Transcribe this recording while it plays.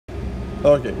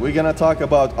Okay, we're gonna talk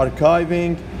about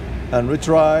archiving and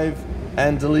retrieve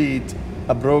and delete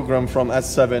a program from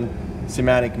S7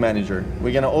 Simatic Manager.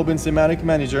 We're gonna open Simatic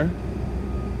Manager.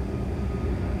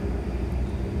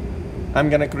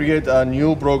 I'm gonna create a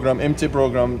new program, empty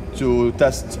program, to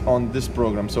test on this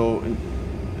program. So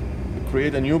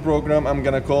create a new program. I'm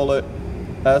gonna call it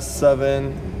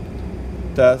S7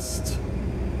 test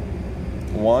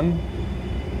 1,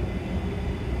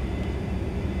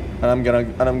 and I'm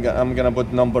gonna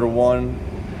put number 1,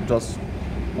 just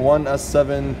 1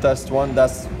 S7 test 1.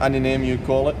 That's any name you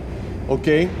call it.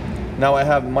 Okay, now I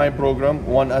have my program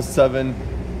 1 S7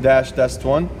 dash test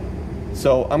 1.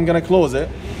 So I'm gonna close it,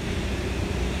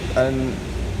 and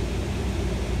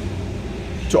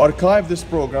to archive this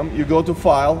program, you go to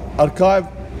File, Archive.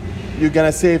 You're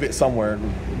gonna save it somewhere.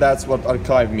 That's what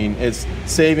archive means. It's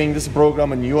saving this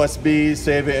program in USB,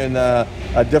 save it in a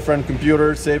different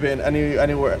computer, save it in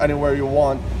anywhere you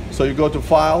want. So you go to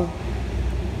File,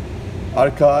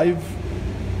 Archive.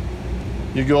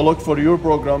 You go look for your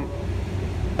program,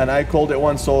 and I called it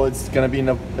 1, so it's gonna be in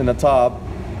the top.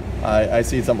 I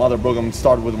see some other program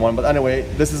start with 1, but anyway,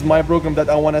 this is my program that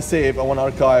I want to save. I want to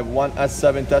archive 1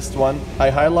 S7 test 1.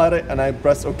 I highlight it and I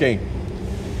press OK.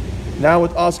 Now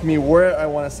it asks me where I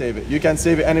want to save it. You can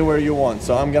save it anywhere you want.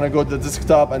 So I'm gonna go to the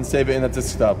desktop and save it in the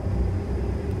desktop.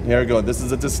 Here we go. This is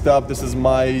the desktop. This is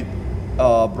my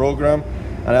program,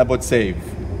 and I put save.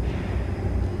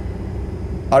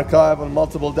 Archive on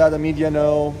multiple data media.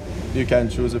 No, you can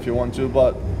choose if you want to,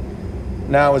 but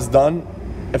now it's done.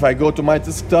 If I go to my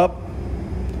desktop,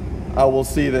 I will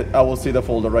see the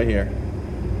folder right here.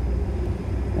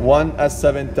 1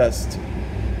 S7 test.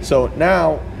 So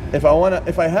now, if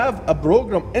I have a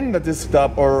program in the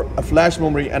desktop or a flash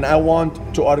memory, and I want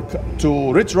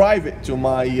to retrieve it to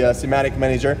my Simatic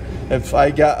Manager, if I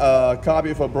get a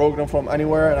copy of a program from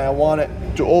anywhere and I want it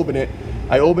to open it,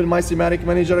 I open my Simatic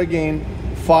Manager again,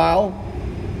 File,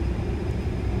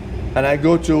 and I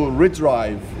go to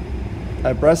Retrieve.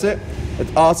 I press it. It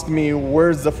asks me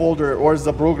where's the folder, where's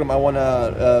the program I want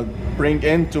to bring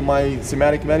into my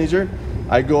Simatic Manager.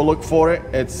 I go look for it.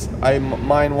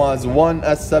 Mine was 1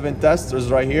 S7 test. It's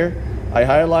right here. I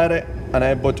highlight it and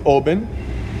I put open,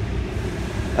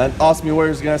 and ask me where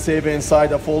it's gonna save it inside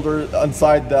the folder,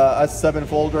 inside the S7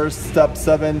 folder, step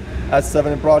 7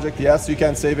 S7 project. Yes, you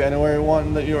can save it anywhere you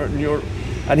want.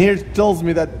 And here it tells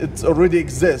me that it already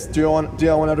exists. Do I want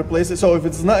to replace it? So if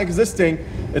it's not existing,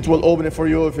 it will open it for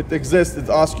you. If it exists, it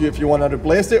asks you if you want to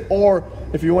replace it or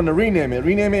if you want to rename it.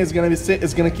 Rename it is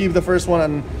gonna keep the first one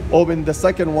and open the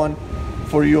second one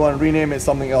for you and rename it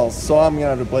something else. So I'm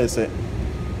gonna replace it.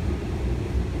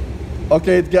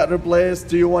 Okay, it got replaced.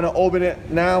 Do you want to open it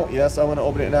now? Yes, I want to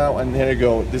open it now. And here you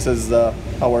go. This is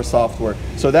our software.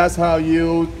 So that's how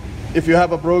if you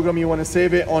have a program you want to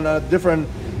save it on a different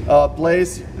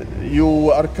place,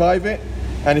 you archive it.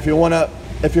 And if you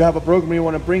have a program you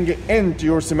want to bring it into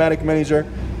your Simatic Manager,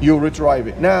 you retrieve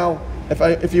it. Now,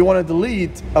 if you want to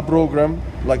delete a program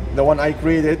like the one I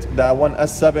created, the 1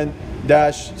 S7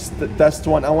 dash test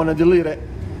 1, I want to delete it.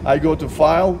 I go to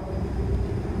File,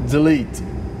 Delete,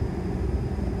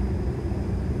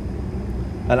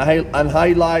 and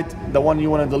highlight the one you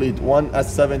want to delete, 1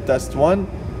 S7 test 1.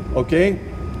 Okay.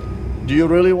 Do you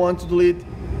really want to delete?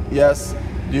 Yes.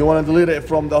 Do you want to delete it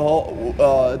from the whole?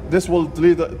 This will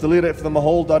delete it from the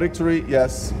whole directory.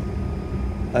 Yes.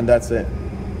 And that's it.